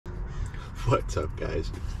What's up,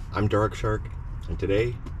 guys? I'm Dark Shark, and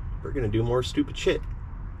today we're gonna do more stupid shit.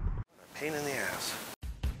 Pain in the ass.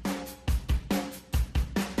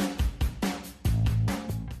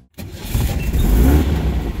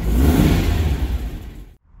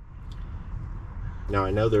 Now, I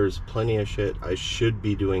know there's plenty of shit I should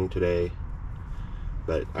be doing today,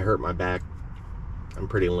 but I hurt my back. I'm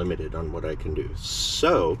pretty limited on what I can do.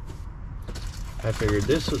 So, I figured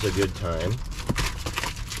this was a good time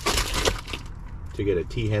to get a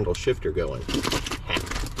T-handle shifter going.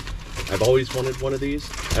 I've always wanted one of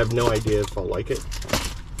these. I have no idea if I'll like it.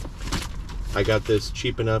 I got this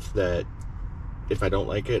cheap enough that if I don't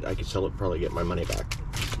like it, I could sell it, probably get my money back.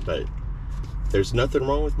 But there's nothing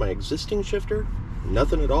wrong with my existing shifter.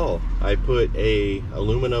 Nothing at all. I put a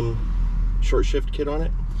aluminum short shift kit on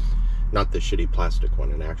it. Not the shitty plastic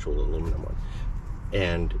one, an actual aluminum one.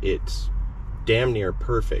 And it's damn near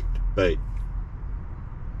perfect. But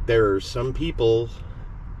there are some people,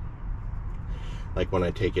 like when I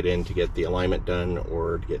take it in to get the alignment done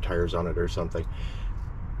or to get tires on it or something,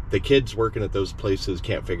 the kids working at those places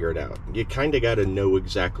can't figure it out. You kind of got to know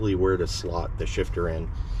exactly where to slot the shifter in,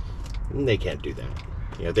 and they can't do that.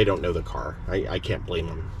 You know, they don't know the car. I can't blame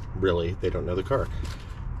them, really. They don't know the car.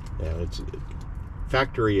 You know, it's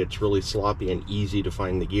factory, it's really sloppy and easy to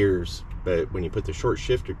find the gears, but when you put the short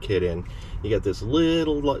shifter kit in, you got this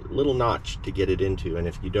little notch to get it into, and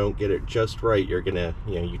if you don't get it just right, you're gonna,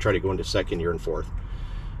 you know, you try to go into second, you're in fourth.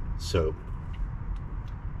 So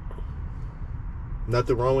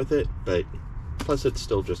nothing wrong with it, but plus it's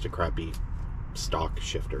still just a crappy stock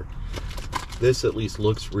shifter. This at least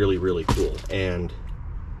looks really cool, and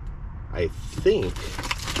I think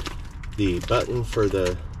the button for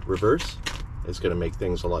the reverse is going to make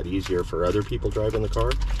things a lot easier for other people driving the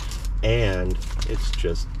car, and it's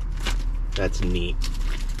just, that's neat.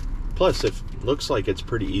 Plus, it looks like it's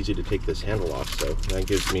pretty easy to take this handle off, so that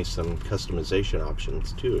gives me some customization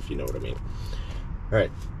options too, if you know what I mean.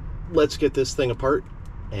 Alright, let's get this thing apart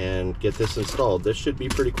and get this installed. This should be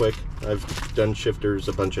pretty quick. I've done shifters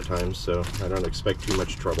a bunch of times, so I don't expect too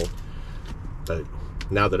much trouble. But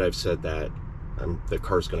now that I've said that, the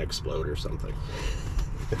car's going to explode or something.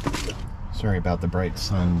 Sorry about the bright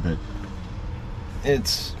sun, but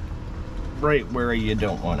it's right where you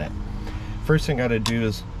don't want it. First thing I gotta do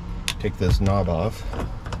is take this knob off.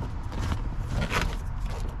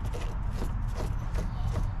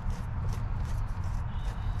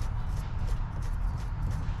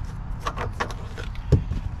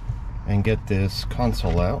 And get this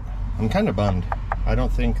console out. I'm kind of bummed. I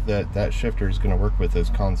don't think that shifter is going to work with this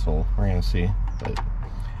console. We're going to see. But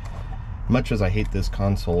much as I hate this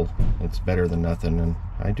console, it's better than nothing, and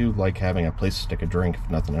I do like having a place to stick a drink, if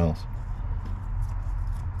nothing else.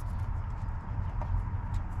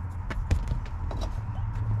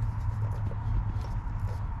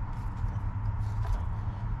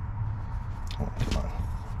 Oh, come on.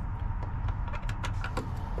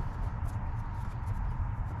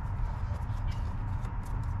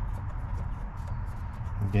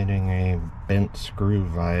 I'm getting a bent screw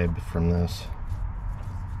vibe from this.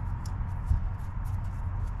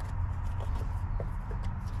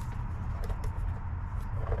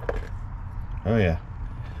 Oh yeah,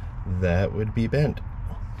 that would be bent.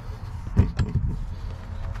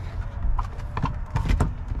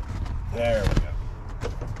 There we go.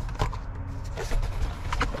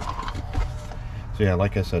 So yeah,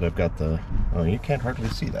 like I said, I've got the, oh, you can't hardly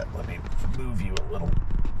see that. Let me move you a little.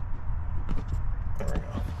 There we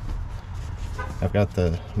go. I've got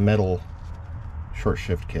the metal short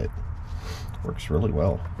shift kit. Works really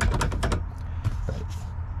well. Right.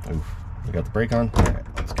 Oof. We got the brake on. All right,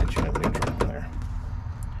 let's get you in neutral there.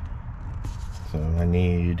 So I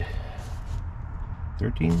need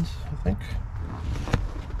 13s, I think.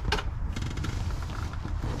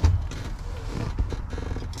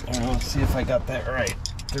 Let's see if I got that right.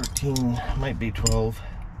 13 might be 12,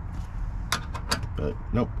 but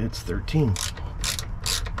nope, it's 13.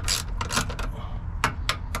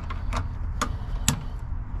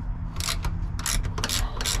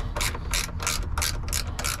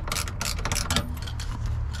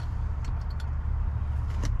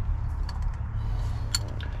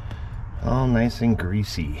 All nice and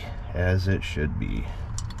greasy, as it should be.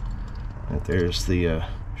 And there's the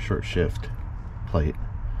short shift plate.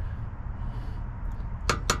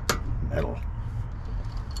 Metal.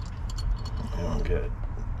 I'll get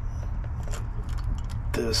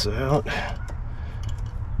this out.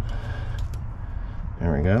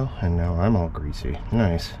 There we go. And now I'm all greasy.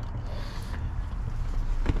 Nice.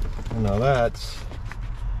 And now that's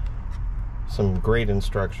some great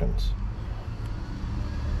instructions.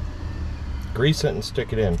 Grease it and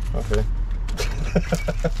stick it in. Okay.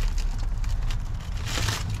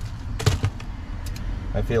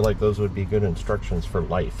 I feel like those would be good instructions for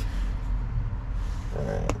life.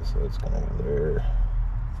 Alright, so it's gonna go there.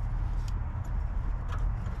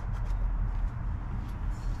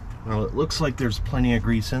 Well, it looks like there's plenty of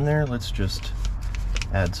grease in there. Let's just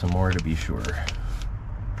add some more to be sure.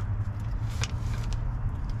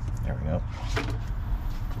 There we go.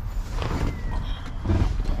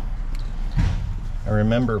 I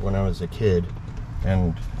remember when I was a kid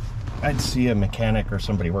and I'd see a mechanic or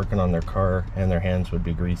somebody working on their car and their hands would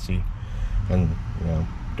be greasy and, you know,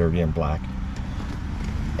 dirty and black.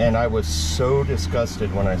 And I was so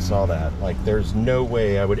disgusted when I saw that. Like, there's no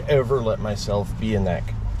way I would ever let myself be in that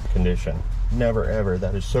condition. Never, ever.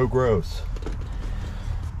 That is so gross.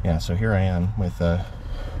 Yeah, so here I am with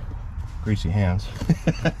greasy hands.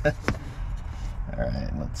 All right,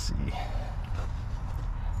 let's see.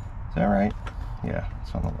 Is that right? Yeah,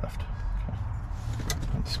 it's on the left. Okay.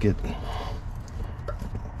 Let's get...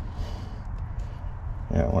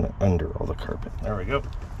 Yeah, I want it under all the carpet. There we go.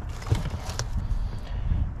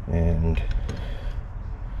 And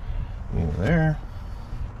move there.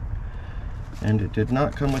 And it did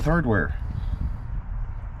not come with hardware.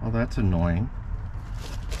 Well, that's annoying.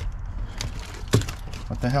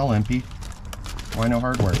 What the hell, Empi? Why no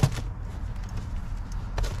hardware?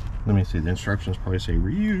 Let me see, the instructions probably say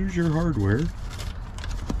reuse your hardware.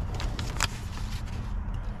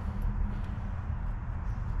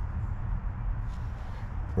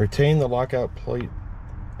 Retain the lockout plate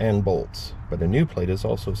and bolts, but a new plate is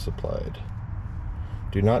also supplied.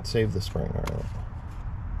 Do not save the spring. All right.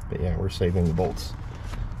 But yeah, we're saving the bolts.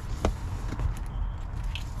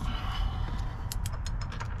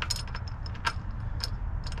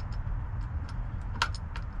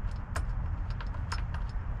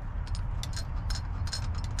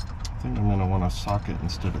 I think I'm going to want a socket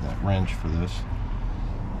instead of that wrench for this.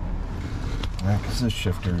 Because this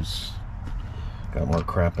shifter's got more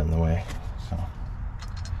crap in the way. So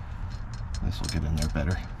this will get in there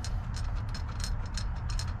better.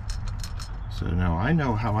 So now I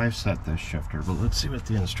know how I've set this shifter, but let's see what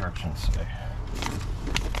the instructions say.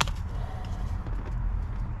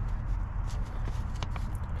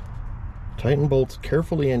 Tighten bolts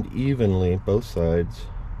carefully and evenly, both sides.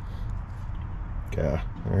 Yeah,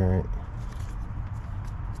 alright.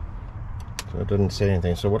 So it doesn't say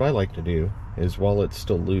anything. So what I like to do is, while it's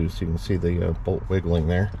still loose, you can see the bolt wiggling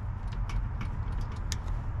there,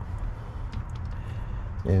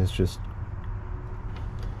 is just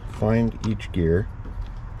find each gear.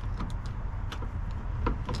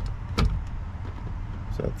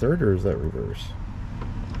 Is that third or is that reverse?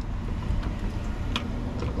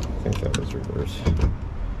 I think that was reverse.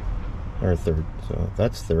 Or third. So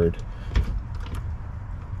that's third.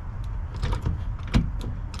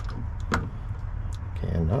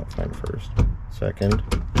 Not find first, second,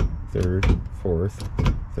 third, fourth,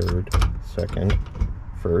 third, second,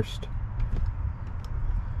 first,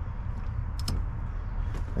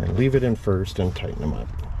 and leave it in first and tighten them up.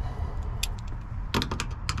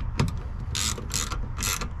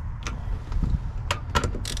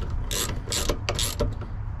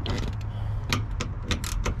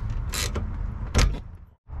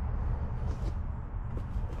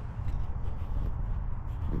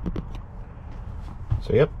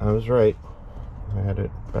 So yep, I was right. I had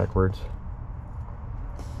it backwards.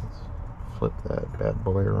 Let's flip that bad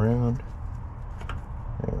boy around.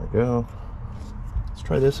 There we go. Let's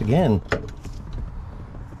try this again.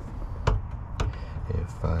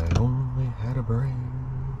 If I only had a brain,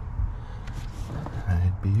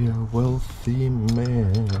 I'd be a wealthy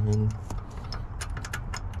man.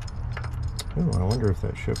 Ooh, I wonder if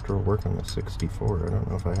that shifter will work on the 64. I don't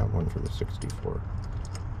know if I have one for the 64.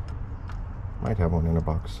 Might have one in a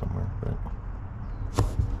box somewhere, but...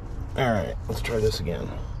 Alright, let's try this again.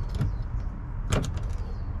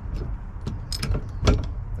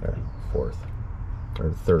 There, fourth.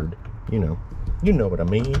 Or third. You know what I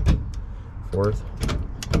mean. Fourth,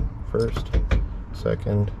 first,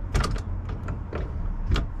 second,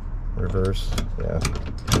 reverse, yeah.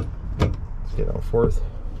 Let's get on fourth.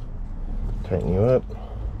 Tighten you up.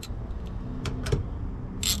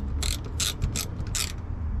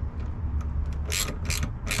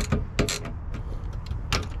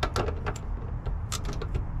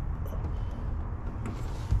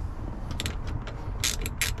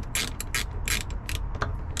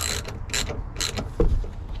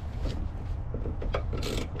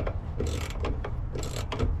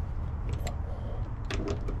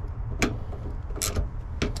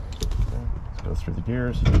 Through the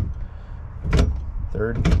gears.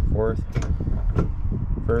 Third, fourth,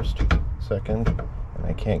 first, second, And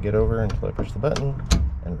I can't get over until I push the button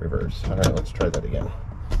and reverse. All right, let's try that again.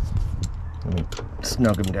 Let me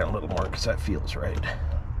snug them down a little more because that feels right.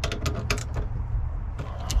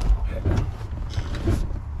 Okay.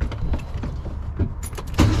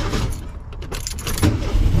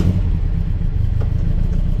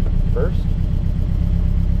 First.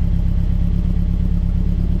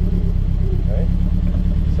 Okay.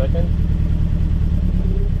 Second.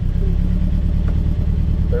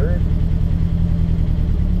 Third.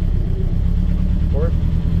 Fourth.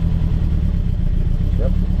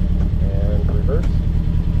 Yep. And reverse.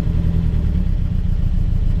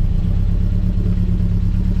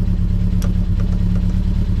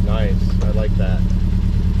 Nice. I like that.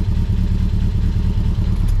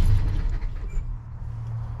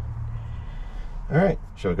 All right,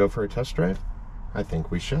 shall we go for a test drive? I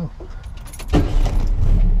think we shall.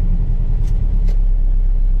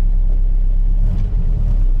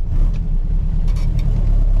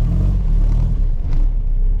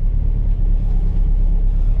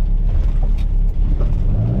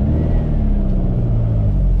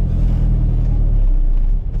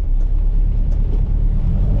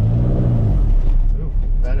 Ooh,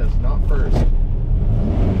 that is not first. That's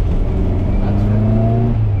first.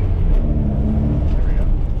 There we go.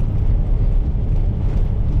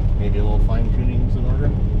 Maybe a little fine tuning's in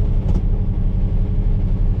order.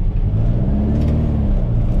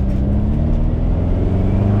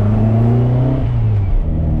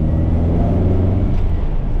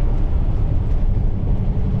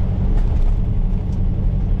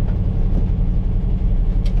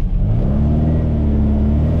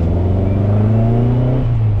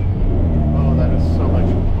 Oh, that is so much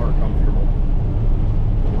more comfortable.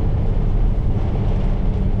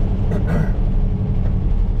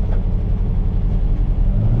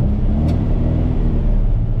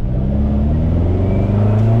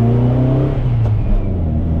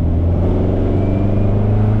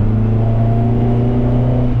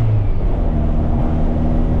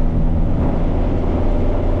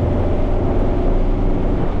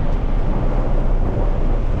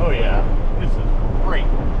 Oh yeah, this is great.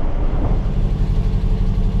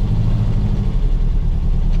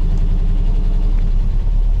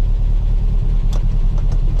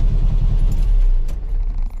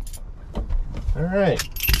 All right,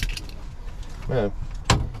 I'm gonna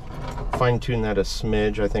fine tune that a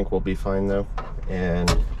smidge. I think we'll be fine though, and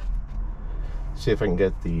see if I can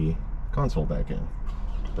get the console back in.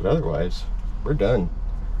 But otherwise, we're done.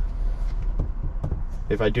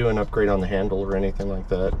 If I do an upgrade on the handle or anything like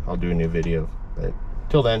that, I'll do a new video. But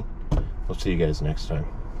till then, we'll see you guys next time.